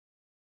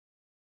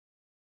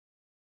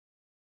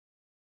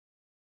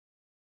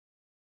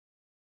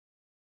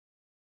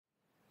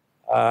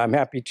I'm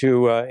happy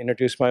to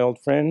introduce my old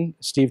friend,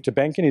 Steve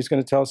Tobenkin. He's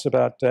going to tell us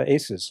about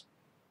ACES.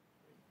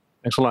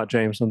 Thanks a lot,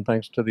 James, and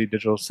thanks to the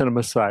Digital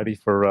Cinema Society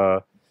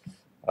for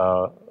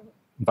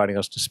inviting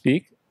us to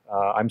speak.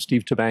 I'm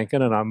Steve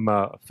Tobenkin, and I'm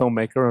a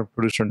filmmaker and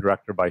producer and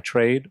director by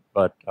trade,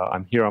 but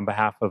I'm here on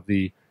behalf of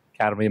the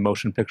Academy of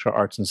Motion Picture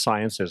Arts and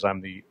Sciences.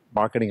 I'm the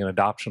marketing and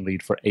adoption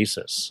lead for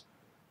ACES.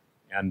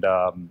 And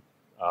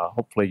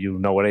hopefully you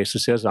know what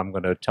ACES is. I'm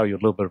going to tell you a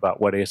little bit about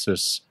what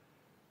ACES,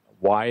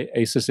 why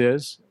ACES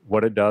is,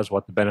 what it does,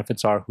 what the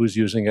benefits are, who's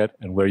using it,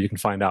 and where you can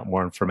find out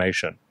more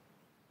information.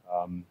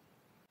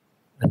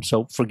 And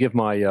so forgive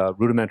my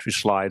rudimentary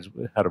slides.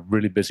 We had a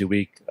really busy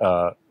week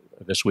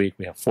this week.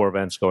 We have 4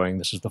 events going.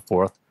 This is the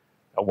 4th.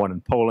 We've got one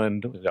in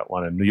Poland. We've got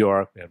one in New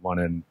York. We had one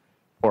in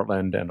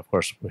Portland. And, of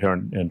course, we're here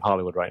in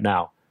Hollywood right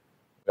now.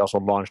 We also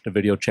launched a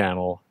video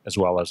channel as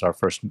well as our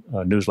first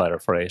newsletter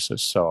for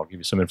ACES. So I'll give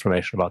you some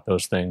information about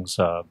those things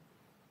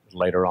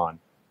later on.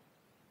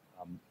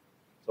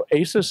 So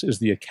ACES is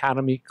the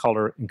Academy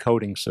Color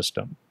Encoding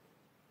System.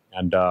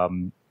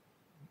 And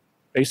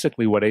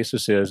basically what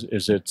ACES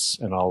is it's,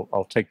 and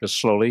I'll take this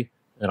slowly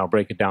and I'll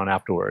break it down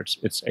afterwards.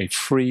 It's a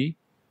free,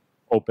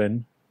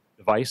 open,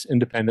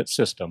 device-independent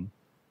system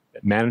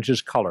that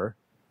manages color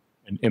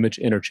and image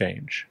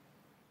interchange.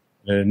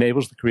 And it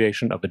enables the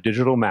creation of a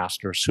digital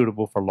master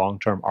suitable for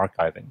long-term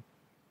archiving.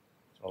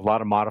 So a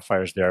lot of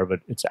modifiers there, but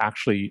it's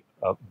actually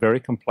a very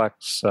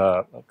complex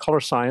color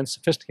science,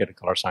 sophisticated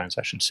color science,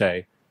 I should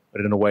say,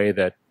 but in a way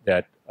that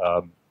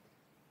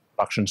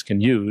productions can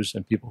use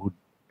and people who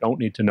don't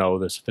need to know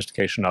the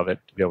sophistication of it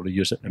to be able to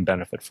use it and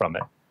benefit from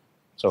it.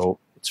 So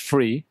it's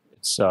free,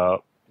 it's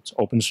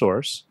open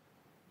source.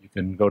 You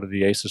can go to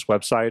the ACES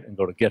website and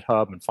go to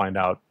GitHub and find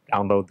out,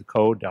 download the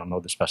code,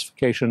 download the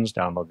specifications,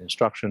 download the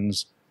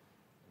instructions,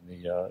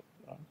 the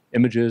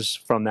images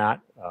from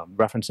that,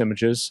 reference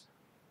images.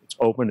 It's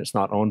open, it's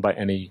not owned by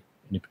any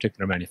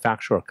particular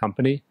manufacturer or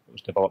company. It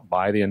was developed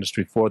by the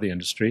industry for the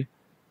industry.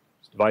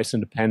 It's device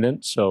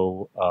independent,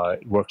 so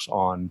it works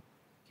on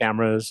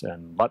cameras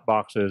and LUT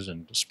boxes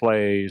and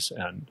displays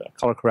and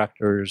color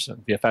correctors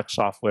and VFX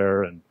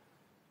software and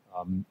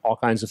all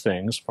kinds of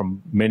things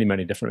from many,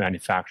 many different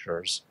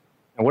manufacturers.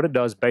 And what it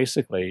does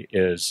basically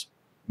is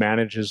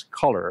manages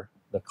color,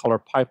 the color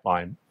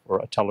pipeline for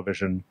a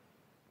television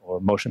or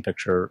motion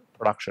picture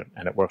production.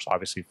 And it works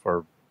obviously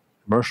for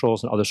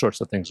commercials and other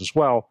sorts of things as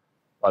well.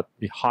 But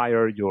the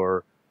higher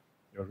your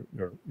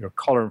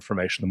color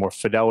information, the more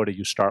fidelity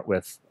you start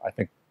with, I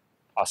think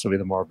possibly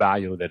the more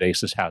value that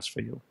ACES has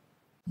for you.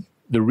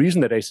 The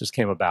reason that ACES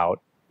came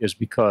about is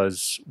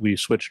because we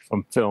switched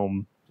from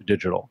film to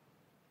digital.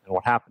 And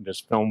what happened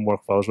is film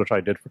workflows, which I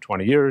did for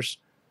 20 years,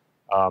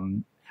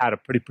 had a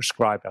pretty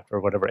prescribed, after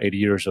whatever 80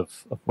 years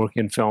of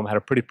working in film, had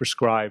a pretty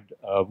prescribed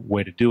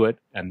way to do it.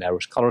 And there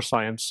was color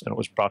science, and it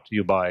was brought to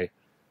you by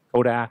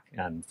Kodak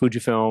and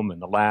Fujifilm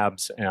and the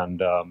labs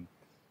and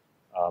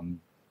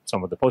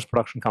some of the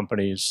post-production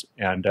companies.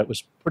 And it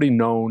was pretty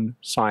known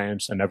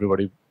science, and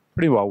everybody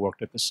pretty well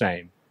worked at the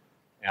same.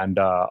 And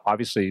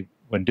obviously,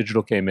 when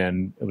digital came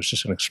in, it was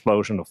just an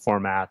explosion of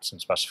formats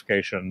and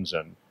specifications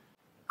and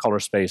color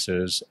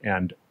spaces.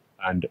 And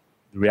the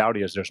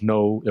reality is there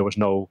was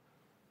no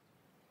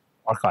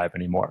archive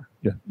anymore.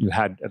 You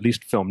had at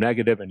least film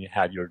negative, and you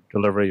had your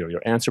delivery or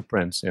your answer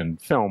prints in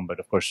film. But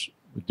of course,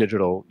 with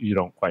digital, you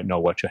don't quite know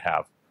what you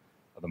have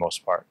for the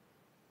most part.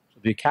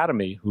 So the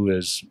Academy, who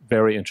is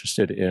very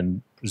interested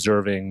in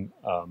preserving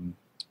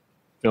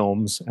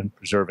films and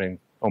preserving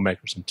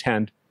filmmakers'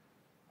 intent,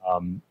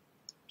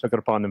 took it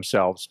upon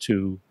themselves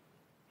to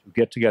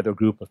get together a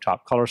group of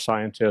top color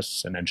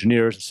scientists and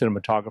engineers and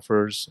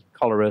cinematographers and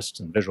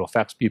colorists and visual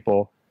effects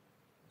people,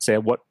 and say,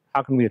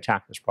 how can we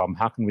attack this problem?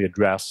 How can we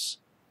address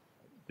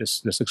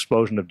this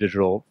explosion of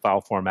digital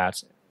file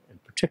formats,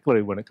 and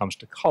particularly when it comes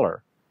to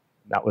color?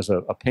 That was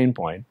a pain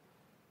point,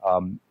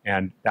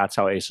 and that's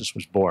how ACES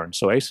was born.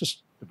 So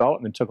ACES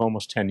development took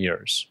almost 10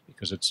 years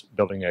because it's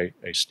building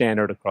a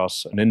standard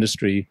across an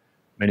industry.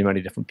 Many,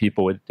 many different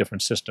people with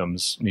different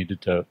systems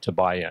needed to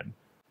buy in.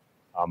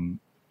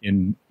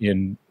 In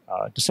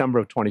December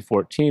of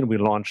 2014, we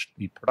launched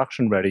the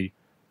production-ready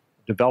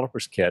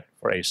developers kit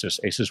for ACES,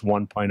 ACES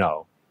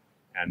 1.0.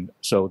 And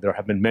so there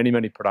have been many,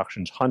 many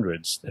productions,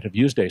 hundreds, that have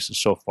used ACES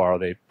so far.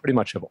 They pretty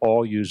much have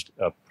all used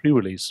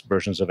pre-release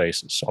versions of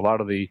ACES. So a lot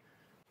of the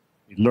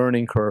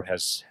learning curve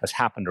has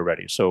happened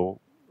already. So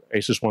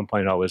ACES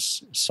 1.0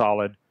 is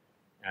solid,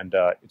 and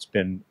it's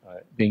been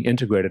being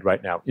integrated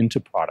right now into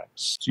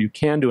products. So you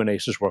can do an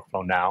ACES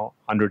workflow now.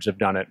 Hundreds have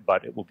done it,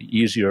 but it will be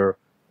easier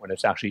when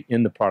it's actually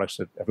in the products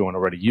that everyone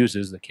already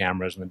uses, the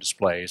cameras and the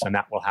displays, and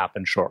that will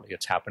happen shortly.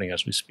 It's happening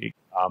as we speak.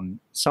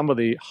 Some of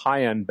the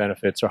high-end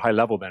benefits or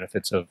high-level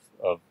benefits of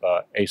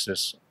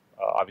ACES,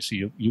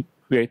 obviously you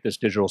create this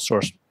digital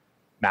source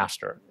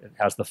master. It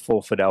has the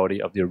full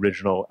fidelity of the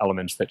original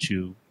elements that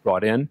you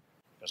brought in.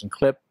 It doesn't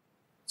clip.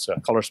 It's a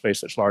color space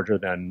that's larger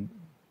than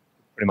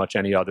pretty much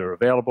any other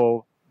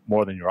available,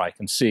 more than your eye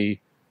can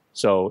see.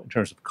 So in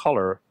terms of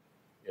color,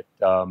 it's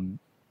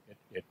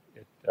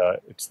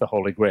the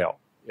holy grail.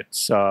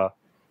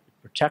 It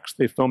protects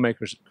the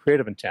filmmaker's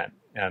creative intent.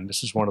 And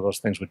this is one of those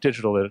things with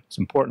digital that it's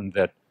important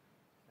that,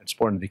 it's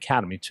important to the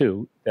Academy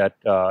too, that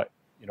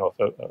you know,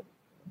 if a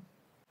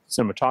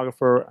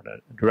cinematographer and a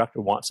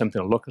director want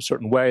something to look a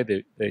certain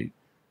way,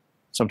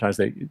 sometimes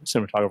the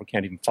cinematographer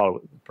can't even follow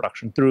the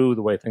production through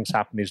the way things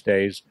happen these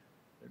days.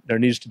 There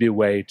needs to be a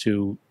way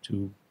to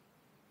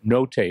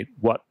notate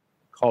what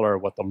color,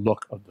 what the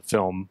look of the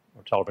film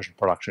or television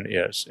production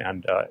is.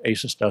 And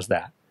ACES does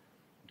that.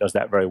 Does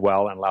that very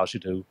well and allows you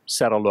to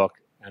set a look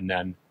and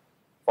then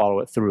follow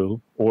it through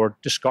or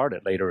discard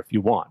it later if you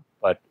want.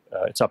 But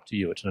it's up to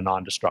you. It's a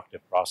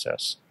non-destructive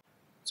process.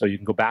 So you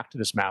can go back to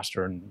this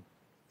master and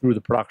through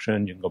the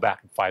production, you can go back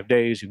in 5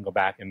 days, you can go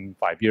back in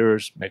 5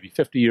 years, maybe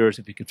 50 years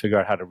if you can figure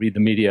out how to read the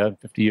media in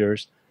 50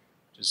 years,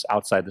 which is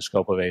outside the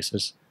scope of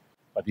ACES.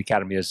 But the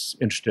Academy is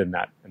interested in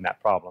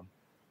that problem.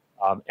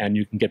 And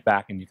you can get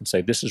back and you can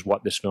say, this is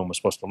what this film was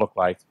supposed to look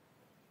like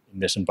in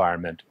this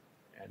environment.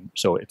 And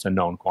so it's a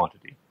known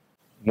quantity.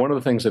 One of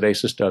the things that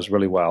ACES does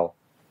really well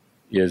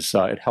is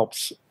it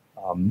helps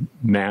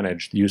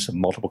manage the use of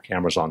multiple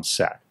cameras on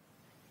set.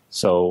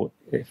 So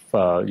if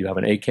you have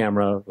an A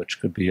camera,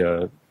 which could be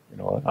an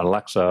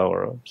Alexa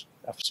or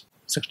a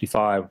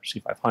F65, or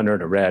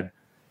C500, a Red,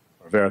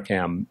 or a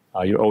Vericam,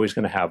 you're always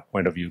going to have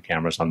point of view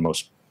cameras on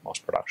most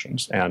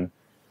productions. And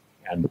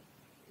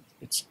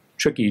it's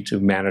tricky to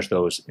manage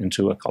those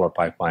into a color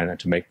pipeline and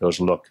to make those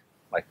look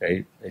like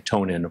they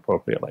tone in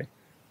appropriately.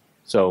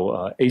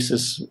 So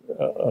ACES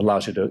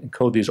allows you to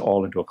encode these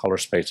all into a color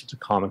space. It's a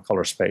common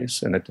color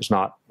space, and it does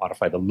not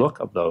modify the look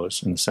of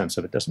those in the sense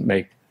that it doesn't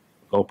make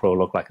GoPro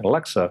look like an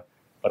Alexa,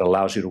 but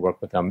allows you to work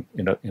with them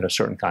in a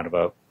certain kind of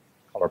a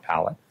color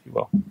palette, if you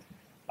will,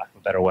 lack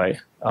of a better way.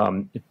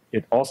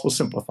 It also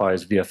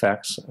simplifies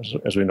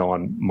VFX. As we know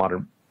on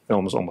modern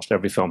films, almost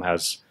every film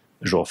has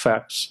visual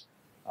effects.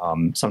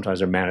 Sometimes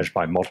they're managed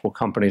by multiple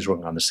companies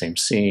working on the same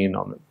scene.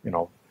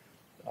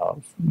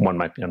 One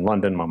might be in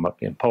London, one might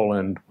be in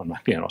Poland, one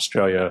might be in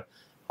Australia,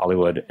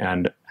 Hollywood.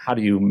 And how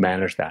do you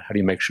manage that? How do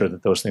you make sure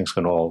that those things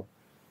can all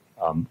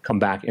come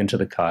back into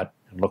the cut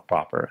and look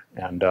proper?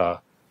 And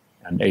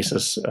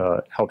ACES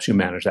helps you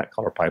manage that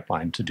color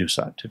pipeline to do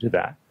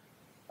that.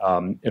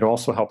 It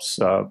also helps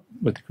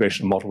with the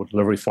creation of multiple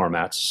delivery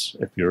formats.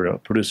 If you're a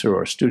producer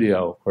or a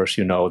studio, of course,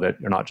 you know that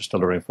you're not just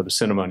delivering for the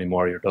cinema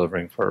anymore. You're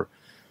delivering for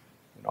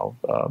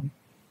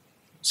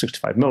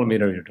 65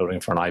 millimeter, you're delivering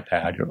for an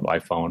iPad, your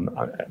iPhone.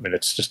 I mean,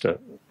 it's just an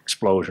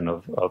explosion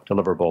of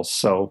deliverables.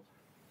 So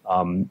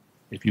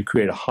if you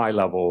create a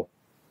high-level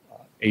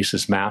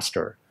ACES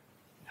master,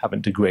 you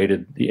haven't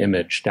degraded the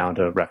image down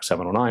to Rec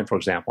 709, for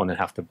example, and then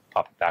have to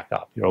pop it back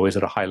up. You're always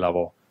at a high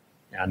level,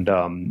 and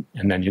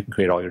then you can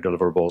create all your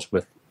deliverables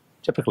with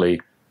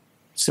typically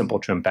simple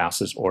trim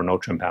passes or no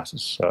trim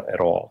passes at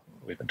all,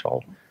 we've been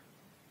told.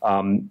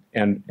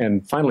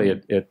 And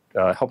finally, it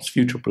helps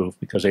future-proof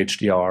because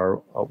HDR,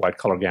 wide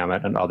color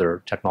gamut, and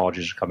other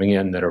technologies are coming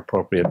in that are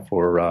appropriate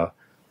for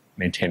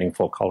maintaining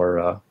full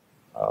color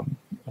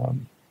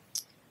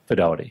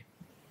fidelity.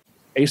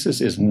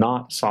 ACES is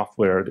not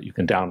software that you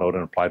can download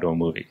and apply to a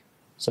movie.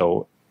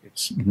 So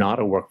it's not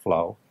a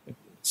workflow. It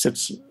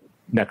sits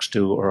next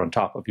to or on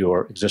top of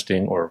your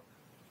existing or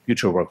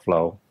future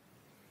workflow.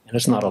 And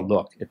it's not a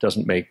look. It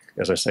doesn't make,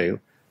 as I say,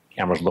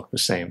 cameras look the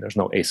same. There's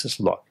no ACES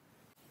look.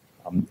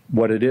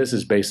 What it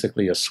is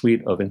basically a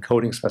suite of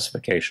encoding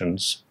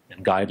specifications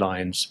and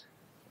guidelines,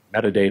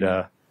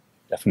 metadata,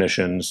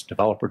 definitions,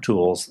 developer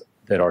tools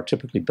that are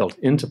typically built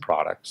into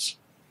products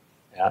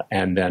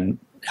and then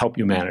help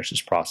you manage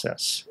this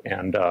process.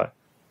 And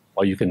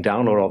while you can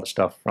download all the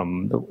stuff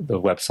from the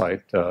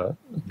website, the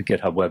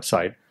GitHub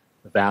website,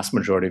 the vast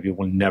majority of you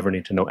will never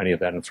need to know any of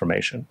that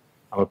information.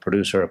 I'm a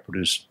producer. I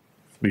produced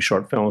 3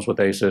 short films with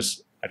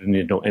ACES. I didn't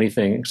need to know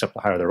anything except to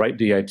hire the right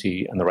DIT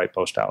and the right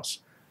post house.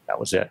 That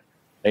was it.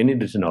 They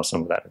needed to know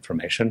some of that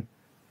information,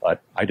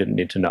 but I didn't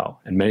need to know.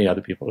 And many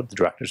other people, the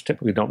directors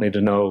typically don't need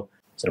to know.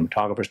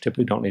 Cinematographers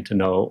typically don't need to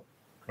know.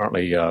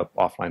 Currently,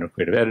 offline or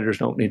creative editors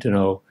don't need to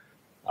know.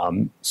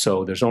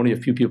 So there's only a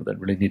few people that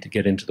really need to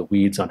get into the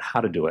weeds on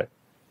how to do it.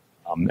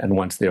 And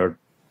once they're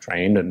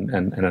trained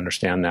and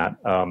understand that,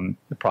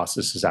 the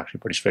process is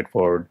actually pretty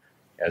straightforward,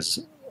 as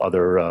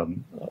other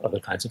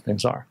kinds of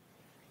things are.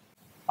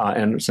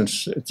 And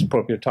since it's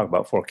appropriate to talk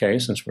about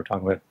 4K, since we're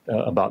talking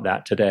about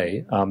that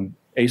today,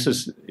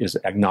 ACES is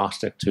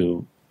agnostic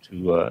to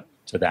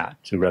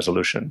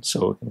resolution.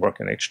 So it can work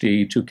in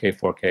HD, 2K,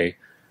 4K,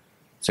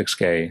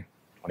 6K,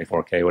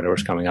 24K,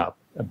 whatever's coming up.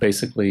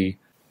 Basically,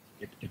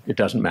 it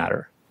doesn't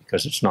matter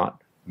because it's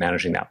not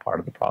managing that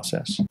part of the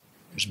process.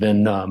 There's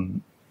been,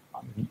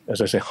 as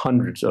I say,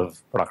 hundreds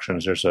of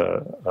productions. There's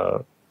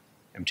a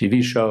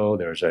MTV show.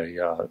 There's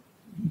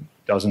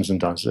dozens and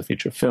dozens of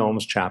feature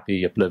films.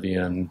 Chappie,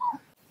 Oblivion,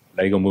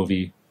 Lego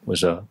Movie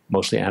was a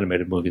mostly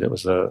animated movie that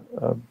was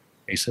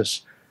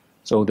ACES.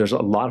 So there's a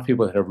lot of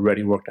people that have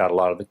already worked out a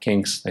lot of the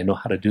kinks. They know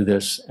how to do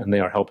this, and they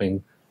are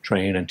helping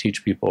train and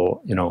teach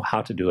people,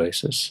 how to do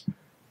ACES.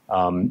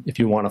 If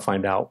you want to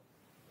find out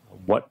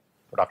what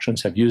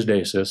productions have used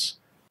ACES,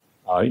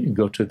 you can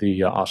go to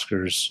the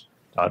Oscars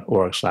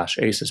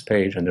academycolor.org/ACES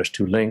page, and there's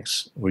 2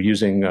 links. We're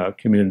using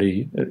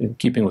community, in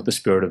keeping with the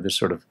spirit of this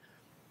sort of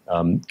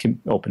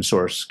open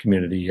source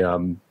community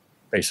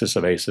basis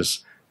of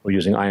ACES. We're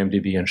using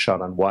IMDb and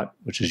Shot on What,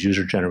 which is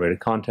user-generated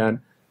content.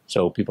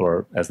 So people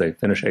are, as they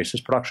finish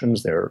ACES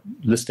productions, they're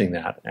listing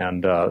that.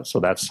 And so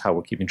that's how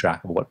we're keeping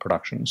track of what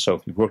productions. So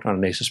if you've worked on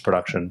an ACES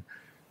production,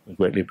 we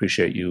greatly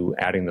appreciate you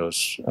adding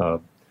those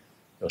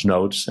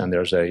notes. And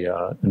there's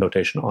a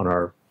notation on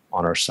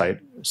our site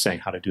saying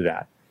how to do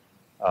that.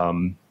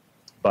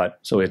 But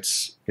so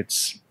it's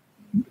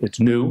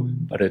new,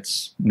 but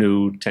it's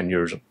new 10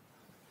 years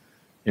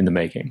in the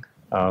making.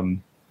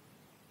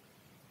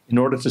 In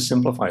order to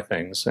simplify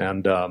things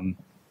and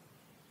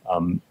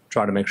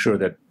try to make sure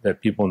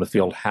that people in the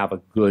field have a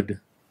good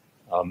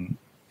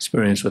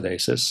experience with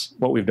ACES,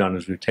 what we've done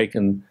is we've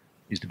taken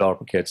these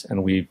developer kits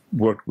and we've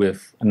worked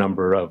with a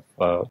number of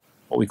what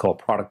we call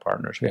product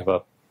partners. We have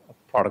a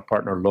product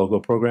partner logo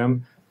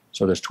program.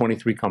 So there's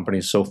 23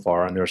 companies so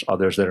far, and there's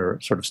others that are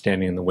sort of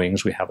standing in the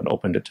wings. We haven't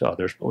opened it to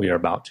others, but we are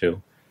about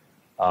to,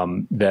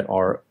 that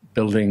are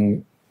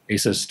building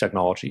ACES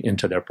technology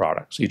into their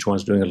products. Each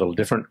one's doing a little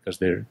different because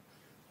the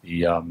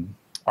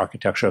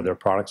architecture of their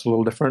product's a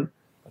little different.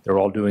 But they're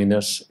all doing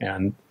this,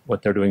 and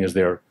what they're doing is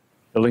they're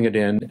building it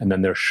in, and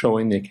then they're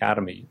showing the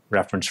Academy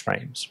reference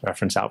frames,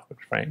 reference output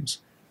frames,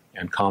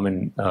 and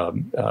common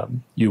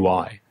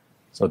UI,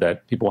 so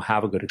that people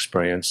have a good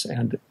experience.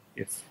 And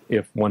if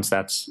once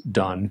that's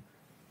done,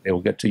 they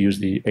will get to use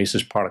the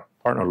ACES product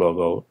partner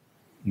logo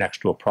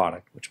next to a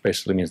product, which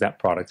basically means that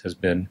product has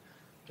been,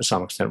 to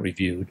some extent,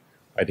 reviewed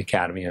by the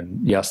Academy.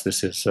 And yes,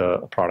 this is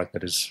a product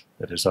that is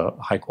a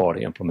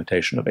high-quality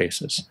implementation of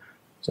ACES.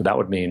 So that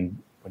would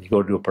mean when you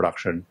go to do a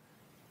production,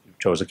 you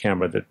chose a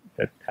camera that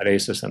had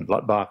ACES and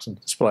LUT and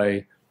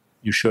display,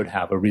 you should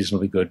have a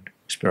reasonably good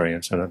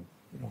experience, and a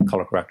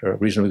color corrector, a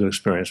reasonably good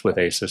experience with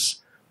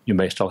ACES. You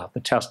may still have to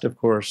test, of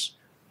course,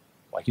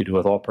 like you do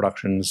with all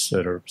productions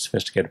that are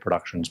sophisticated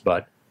productions,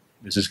 but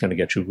this is going to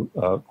get you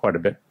quite a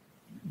bit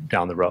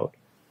down the road.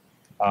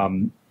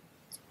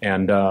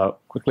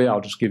 Quickly,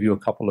 I'll just give you a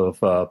couple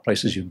of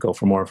places you can go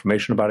for more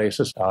information about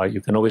ACES. You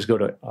can always go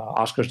to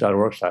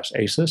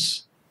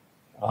oscars.org/ACES.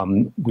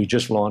 We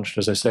just launched,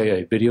 as I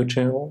say, a video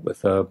channel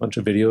with a bunch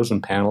of videos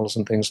and panels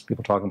and things,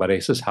 people talking about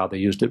ACES, how they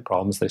used it,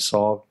 problems they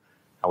solved,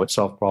 how it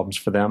solved problems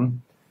for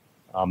them.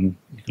 You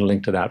can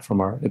link to that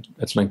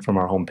it's linked from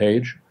our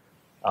homepage.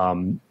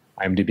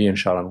 IMDb and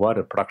Shot on What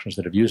are productions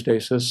that have used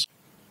ACES.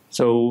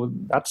 So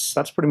that's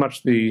pretty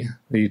much the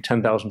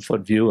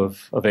 10,000-foot view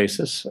of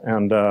ACES.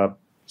 And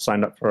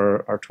sign up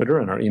for our Twitter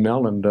and our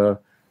email, and I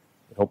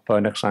hope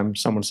next time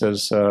someone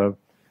says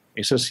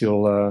ACES,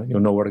 you'll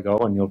know where to go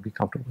and you'll be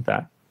comfortable with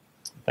that.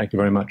 Thank you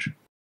very much.